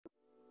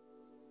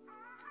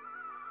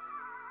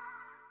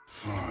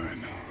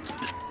Fine,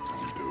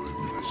 I'll do it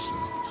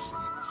myself.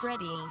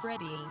 Freddie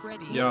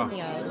Yo.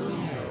 Muneaux.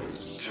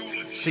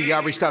 See,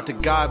 I reached out to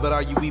God, but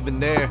are you even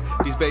there?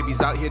 These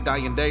babies out here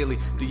dying daily,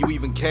 do you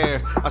even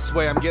care? I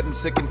swear I'm getting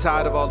sick and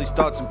tired of all these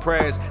thoughts and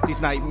prayers, these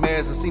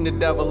nightmares. I seen the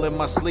devil in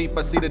my sleep,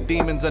 I see the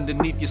demons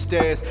underneath your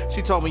stairs.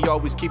 She told me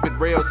always keep it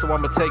real, so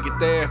I'ma take it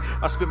there.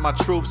 I spit my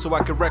truth so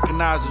I can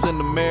recognize who's in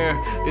the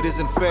mirror. It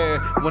isn't fair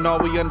when all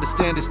we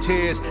understand is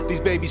tears. These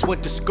babies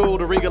went to school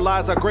to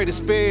realize our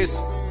greatest fears.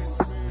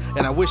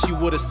 And I wish you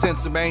would've sent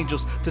some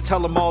angels to tell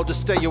them all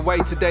just stay away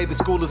today, the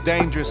school is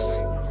dangerous.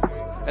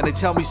 And they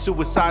tell me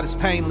suicide is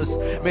painless.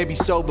 Maybe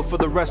so, but for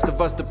the rest of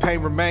us the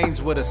pain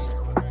remains with us.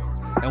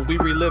 And we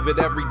relive it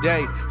every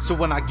day. So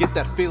when I get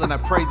that feeling, I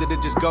pray that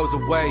it just goes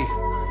away.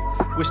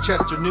 Wish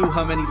Chester knew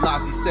how many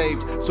lives he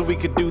saved, so we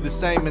could do the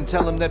same and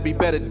tell him there'd be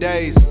better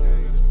days.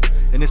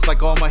 And it's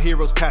like all my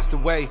heroes passed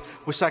away.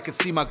 Wish I could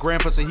see my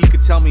grandpa so he could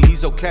tell me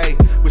he's okay.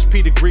 Wish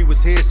Peter Gree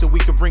was here so we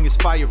could bring his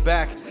fire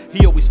back.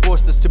 He always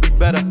forced us to be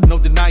better,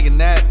 no denying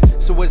that.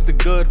 So where's the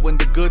good when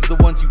the good's the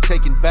ones you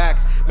taking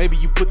back? Maybe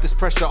you put this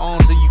pressure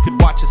on so you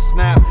could watch us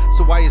snap.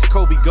 So why is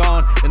Kobe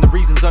gone and the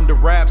reasons under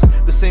wraps?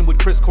 The same with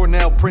Chris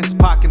Cornell, Prince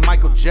Pac and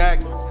Michael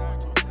Jack.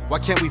 Why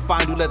can't we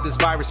find who let this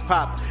virus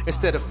pop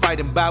instead of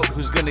fighting bout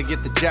who's gonna get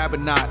the jab or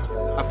not?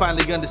 I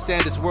finally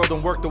understand this world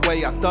don't work the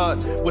way I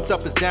thought. What's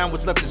up is down,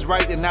 what's left is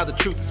right, and now the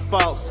truth is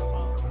false.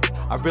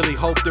 I really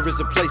hope there is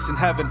a place in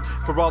heaven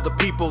for all the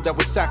people that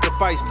were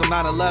sacrificed on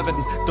 9/11.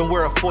 Don't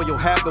wear a foil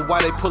hat, but why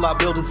they pull out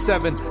Building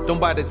 7? Don't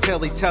buy the tale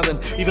they telling,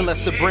 even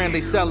less the brand they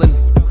selling.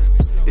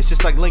 It's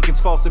just like Lincoln's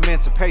false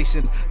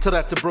emancipation. Tell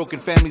that to broken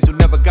families who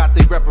never got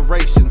their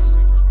reparations.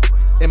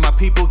 And my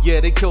people, yeah,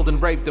 they killed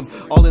and raped them,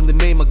 all in the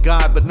name of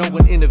God, but no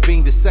one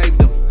intervened to save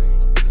them.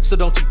 So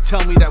don't you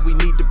tell me that we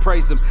need to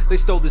praise them. They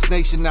stole this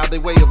nation, now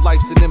their way of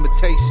life's an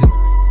imitation.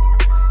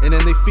 And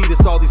then they feed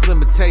us all these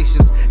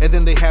limitations, and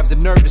then they have the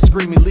nerve to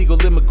scream illegal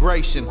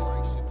immigration.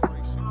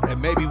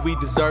 And maybe we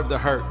deserve the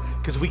hurt,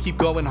 cause we keep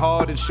going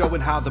hard and showing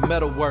how the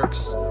metal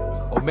works.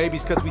 Or maybe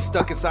it's cause we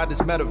stuck inside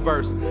this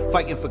metaverse,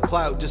 fighting for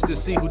clout just to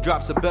see who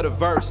drops a better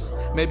verse.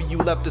 Maybe you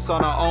left us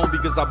on our own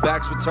because our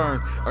backs were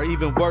turned, or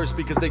even worse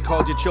because they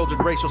called your children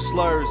racial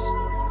slurs.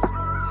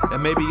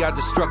 And maybe I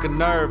just struck a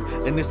nerve,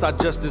 and this I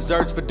just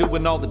deserves for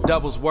doing all the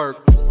devil's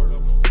work.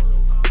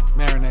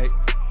 Marinate.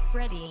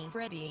 Freddie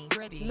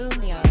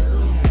Muneaux.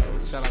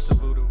 Shout out to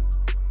Voodoo.